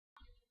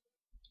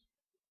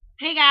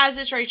Hey guys,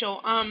 it's Rachel.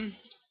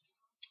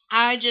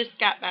 I just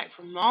got back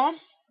from the mall,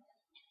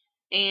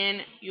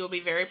 and you'll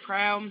be very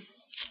proud.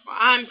 Well,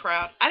 I'm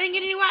proud. I didn't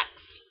get any wax.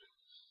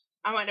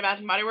 I went to Bath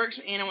and Body Works,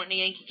 and I went to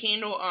Yankee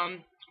Candle. A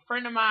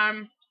friend of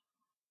mine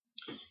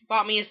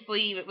bought me a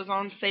sleeve. It was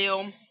on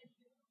sale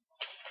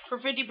for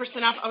 50%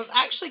 off. I was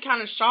actually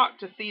kind of shocked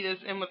to see this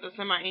in with the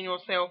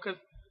semi-annual sale because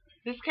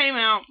this came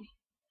out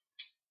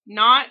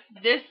not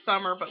this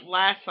summer, but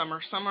last summer,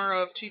 summer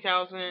of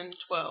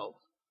 2012,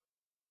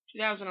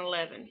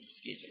 2011.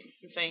 Excuse me,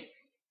 I think.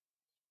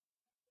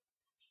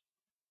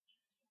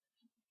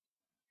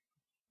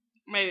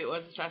 Maybe it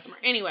was this past summer.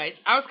 Anyways,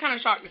 I was kind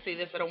of shocked to see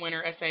this at a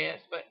winter SAS,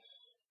 but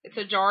it's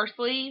a jar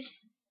sleeve.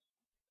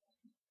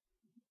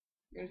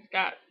 And it's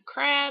got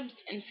crabs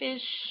and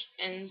fish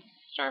and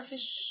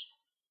starfish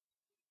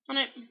on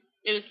it.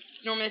 It was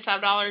normally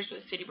 $5, but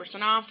it's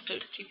 50% off, so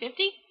it's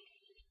 $2.50.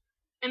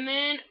 And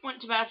then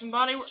went to Bath and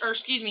Body, or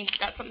excuse me,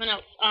 got something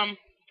else.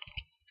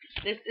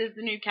 This is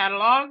the new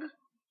catalog.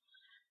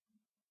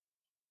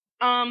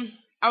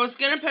 I was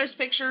gonna post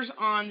pictures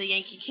on the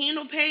Yankee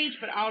Candle page,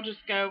 but I'll just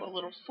go a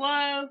little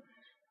slow.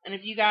 And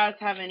if you guys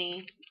have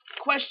any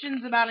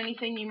questions about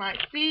anything you might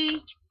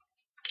see,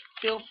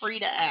 feel free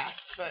to ask.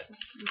 But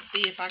let's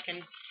see if I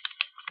can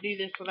do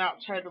this without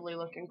totally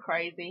looking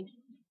crazy.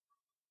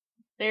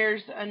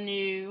 There's a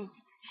new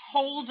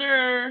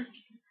holder,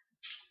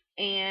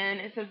 and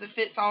it says it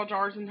fits all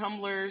jars and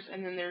tumblers.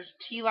 And then there's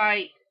tea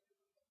light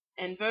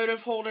and votive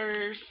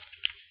holders.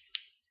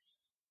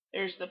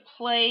 There's the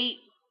plate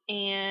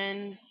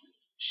and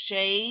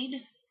shade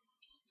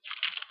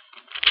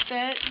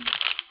set.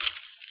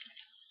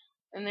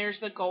 And there's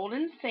the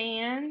golden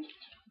sands.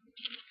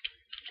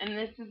 And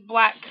this is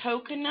black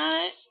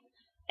coconut.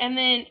 And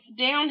then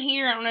down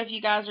here, I don't know if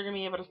you guys are going to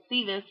be able to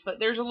see this, but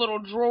there's a little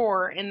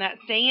drawer in that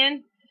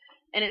stand.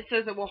 And it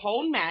says it will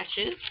hold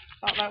matches.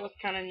 Thought that was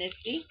kind of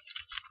nifty.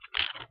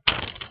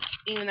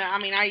 Even though,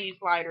 I use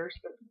lighters.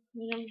 But,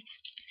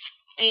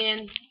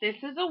 And this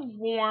is a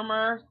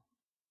warmer.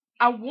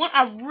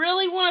 I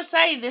really want to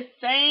say this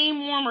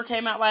same warmer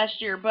came out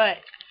last year, but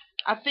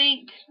I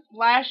think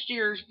last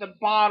year's the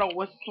bottle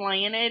was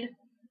slanted.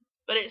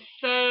 But it's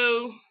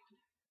so...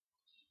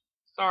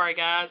 Sorry,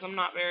 guys. I'm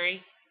trying.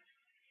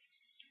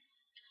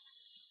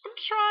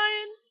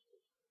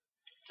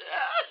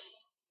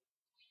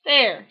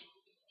 There.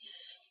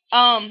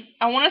 I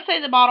want to say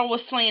the bottle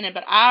was slanted,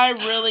 but I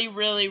really,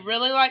 really,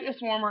 really like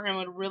this warmer and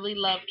would really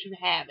love to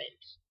have it.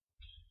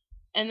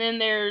 And then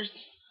there's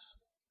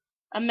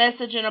a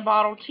message in a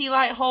bottle tea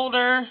light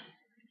holder.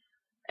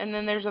 And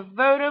then there's a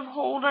votive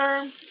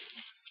holder.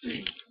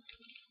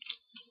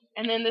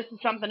 And then this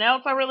is something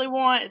else I really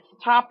want. It's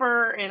a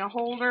topper and a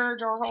holder,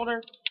 jar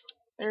holder.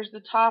 There's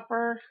the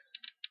topper.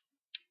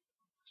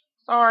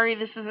 Sorry,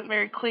 this isn't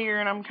very clear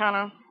and I'm kind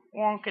of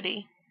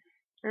wonkety.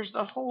 There's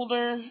the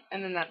holder,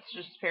 and then that's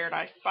just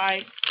Paradise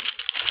Spice.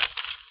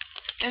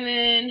 And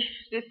then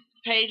this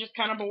page is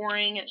kind of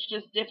boring. It's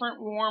just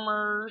different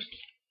warmers.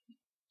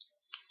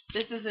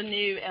 This is a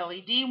new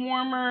LED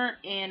warmer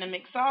and a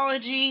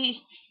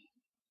mixology.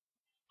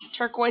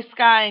 Turquoise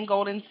Sky and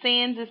Golden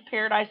Sands is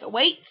Paradise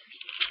Awaits.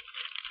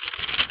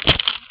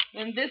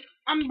 And this,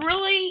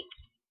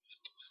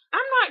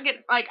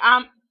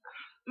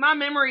 my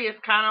memory is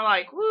kind of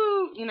like,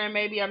 woo,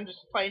 maybe I'm just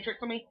playing tricks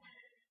on me.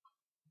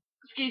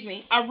 Excuse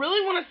me. I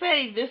really want to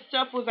say this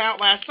stuff was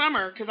out last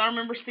summer because I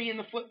remember seeing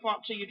the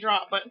flip-flop till you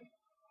drop. But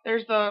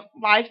there's the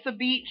Life's a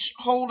Beach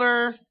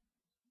holder,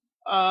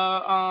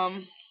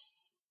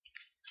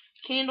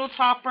 candle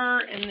topper,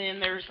 and then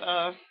there's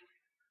a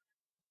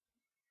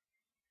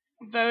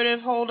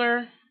votive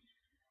holder.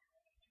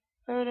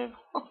 Votive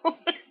holder.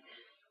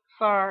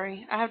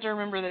 Sorry, I have to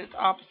remember that it's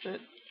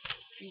opposite.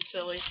 I'm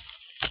silly.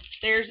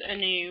 There's a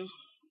new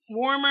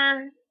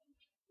warmer.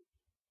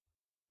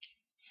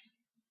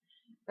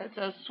 That's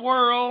a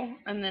swirl,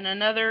 and then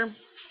another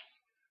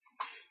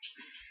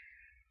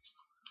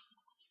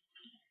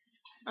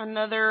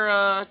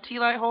tea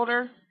light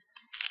holder.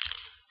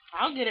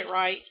 I'll get it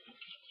right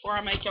before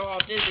I make y'all all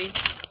dizzy.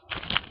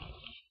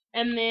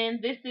 And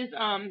then this is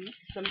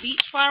some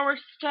beach flower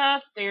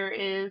stuff. There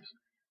is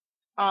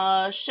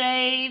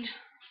shade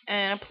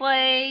and a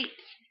plate,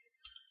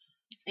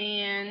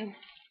 and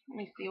let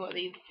me see what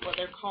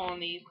they're calling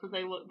these because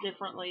they look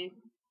differently.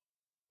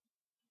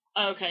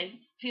 Okay,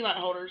 tea light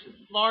holders.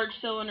 Large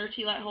cylinder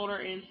tea light holder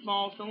and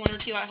small cylinder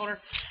tea light holder.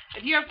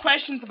 If you have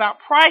questions about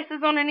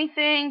prices on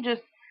anything,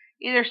 just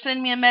either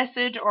send me a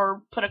message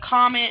or put a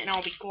comment, and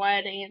I'll be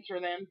glad to answer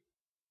them.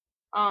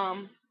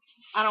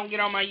 I don't get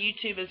on my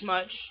YouTube as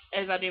much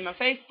as I do my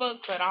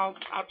Facebook, but I'll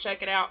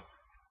check it out.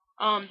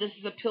 This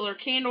is a pillar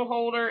candle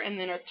holder, and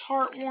then a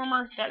tart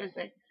warmer.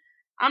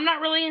 I'm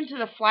not really into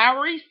the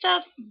flowery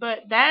stuff,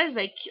 but that is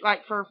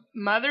like for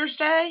Mother's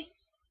Day,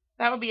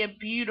 that would be a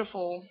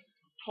beautiful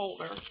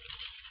holder.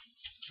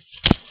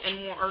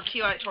 Or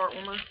tea light tart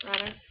warmer,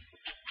 rather.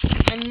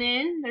 And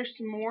then there's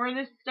some more of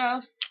this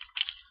stuff.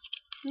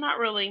 I'm not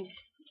really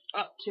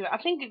up to it. I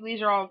think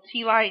these are all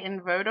tea light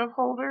and votive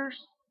holders.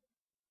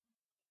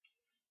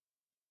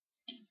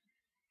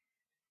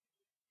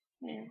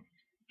 Yeah.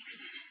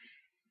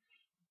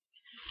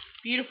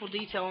 Beautiful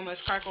detail on those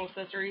crackle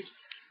accessories.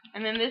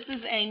 And then this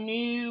is a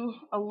new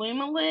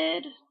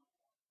Aluma-Lid.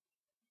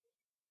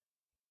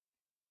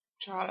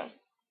 Try to.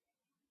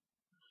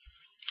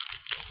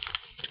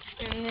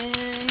 And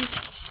then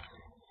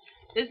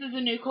this is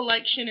a new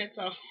collection. It's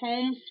a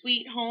Home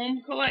Sweet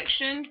Home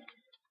collection.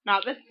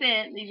 Not the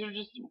scent. These are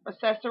just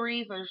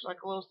accessories. There's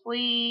like a little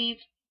sleeve.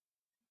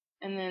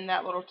 And then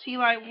that little tea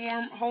light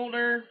warm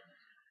holder.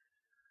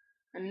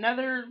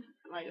 Another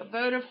like a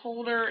votive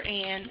holder.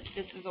 And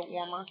this is a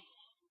warmer.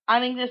 I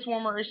think this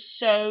warmer is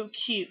so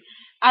cute.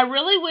 I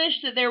really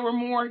wish that there were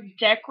more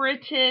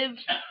decorative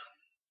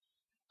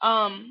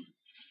tart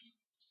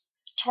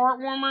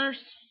warmers.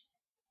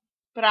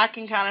 But I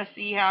can kind of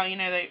see how,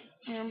 they,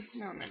 I don't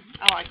know.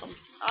 I like them.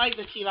 I like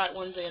the tea light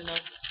ones and the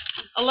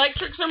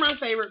electrics are my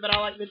favorite, but I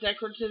like the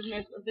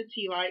decorativeness of the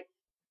tea light.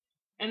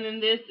 And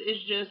then this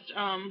is just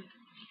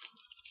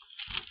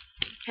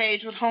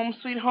page with Home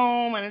Sweet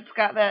Home, and it's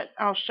got that,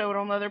 I'll show it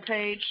on the other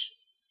page,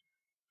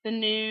 the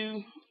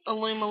new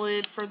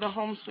Aluma-Lid for the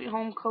Home Sweet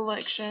Home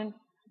collection.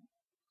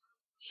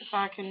 If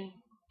I can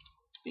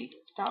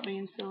stop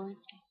being silly.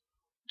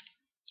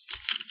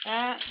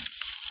 That.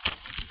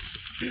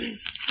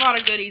 A lot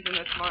of goodies in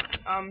this month.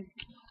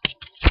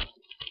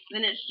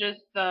 Then it's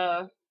just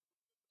the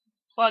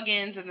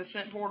plugins and the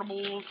scent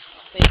portables.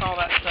 I think all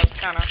that stuff's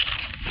kind of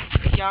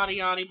yada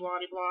yada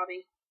blotty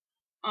blotty.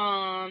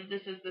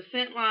 This is the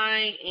scent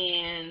light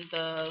and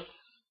the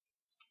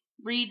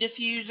reed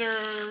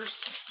diffusers,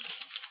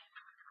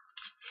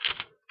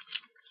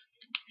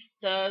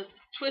 the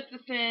twist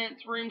of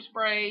scents, room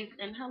sprays,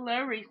 and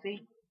hello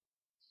Reese.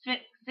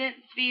 Scent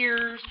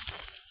spheres.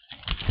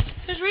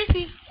 There's Reese.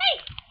 Hey,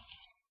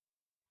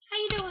 how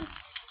you doing?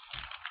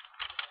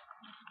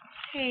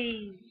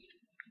 Hey.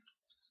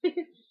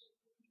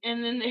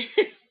 And then there's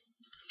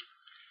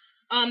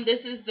this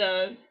is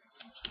the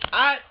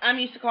I'm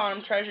used to calling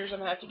them treasures. I'm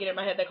gonna have to get it in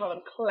my head. They call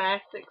them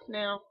classics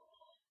now.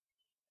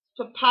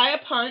 Papaya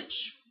punch,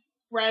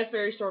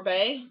 raspberry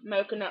sorbet,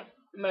 mocha nut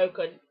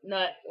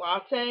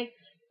latte,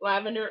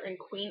 lavender, and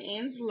Queen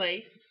Anne's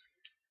lace.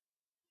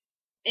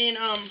 And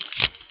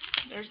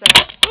there's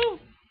that. Ooh.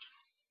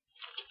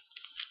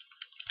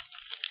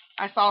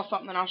 I saw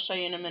something I'll show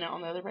you in a minute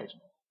on the other page.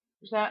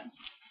 There's that.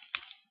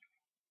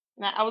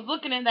 Now, I was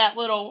looking at that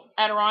little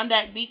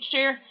Adirondack beach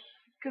chair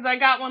because I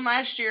got one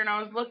last year and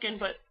I was looking,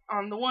 but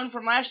on the one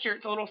from last year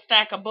it's a little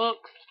stack of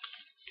books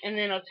and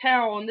then a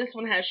towel, and this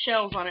one has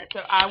shells on it,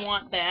 so I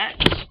want that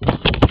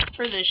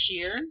for this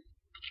year.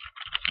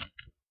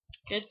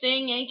 Good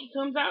thing Yankee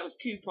comes out with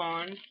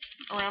coupons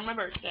around my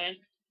birthday.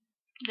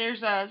 There's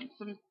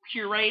some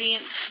Pure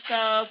Radiant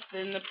stuff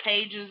and the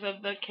pages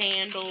of the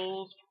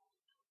candles,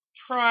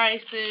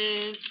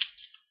 prices,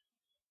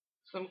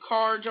 some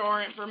car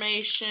jar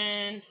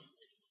information,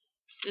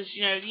 this,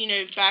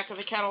 back of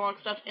the catalog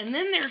stuff. And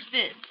then there's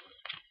this.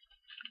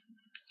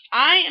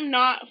 I am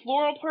not a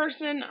floral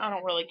person. I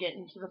don't really get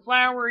into the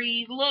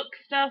flowery look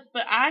stuff,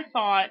 but I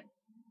thought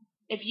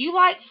if you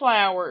like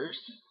flowers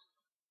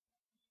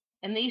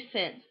and these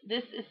scents,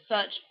 this is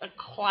such a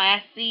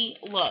classy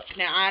look.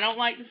 Now, I don't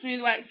like the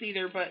smooth wax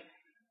either, but,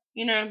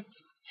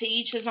 to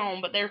each his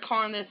own. But they're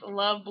calling this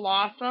Love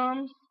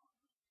Blossoms.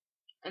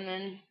 And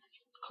then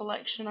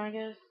collection, I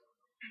guess.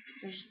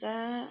 There's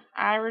that.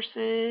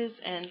 Irises.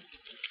 And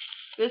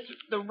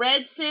the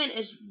red scent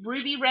is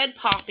Ruby Red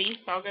Poppy.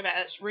 So I'll go back.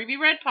 That's Ruby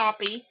Red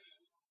Poppy.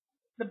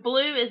 The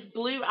blue is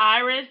Blue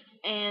Iris.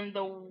 And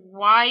the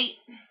white,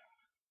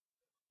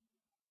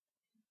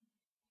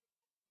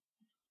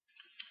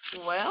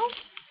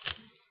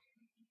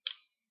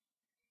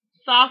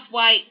 soft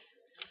white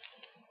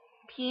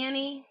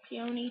peony.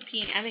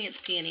 I think it's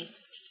peony.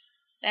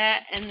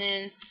 That, and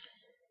then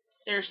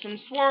there's some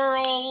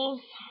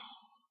swirls.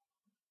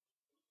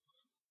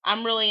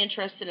 I'm really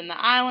interested in the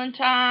Island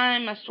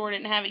Time. My store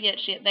didn't have it yet.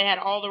 They had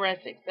all the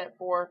rest except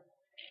for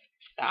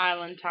the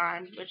Island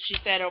Time, which she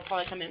said it'll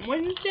probably come in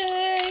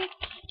Wednesday.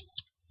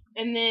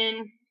 And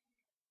then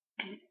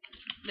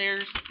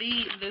there's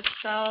this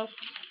stuff,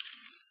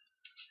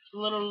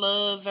 little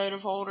love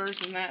votive holders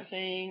and that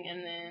thing,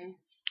 and then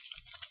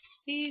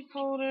these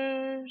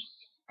holders,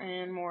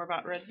 and more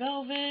about red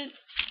velvet.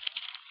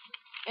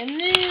 And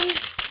then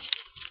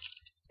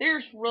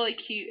there's really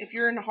cute, if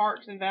you're into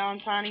hearts and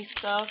Valentine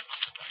stuff,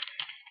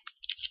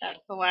 that's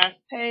the last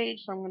page,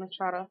 so I'm going to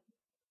try to,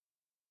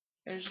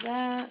 there's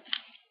that.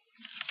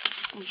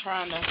 I'm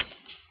trying to,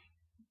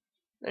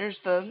 there's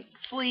the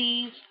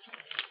sleeves,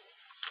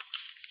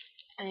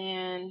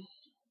 and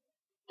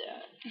the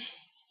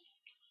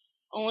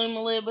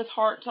Aluma-Lid with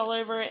hearts all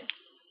over it.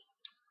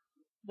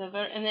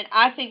 And then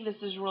I think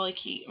this is really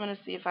cute. I'm going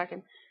to see if I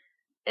can,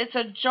 it's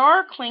a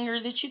jar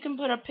clinger that you can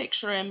put a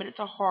picture in, but it's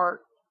a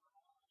heart.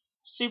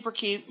 Super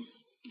cute.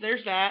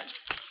 There's that.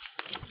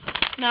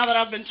 Now that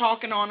I've been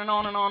talking on and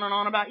on and on and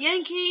on about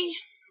Yankee,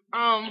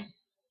 I'm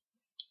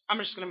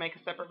just going to make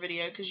a separate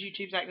video because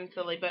YouTube's acting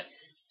silly, but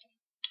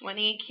when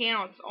it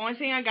counts, only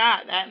thing I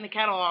got, that in the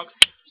catalog.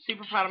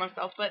 Super proud of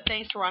myself, but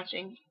thanks for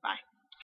watching. Bye.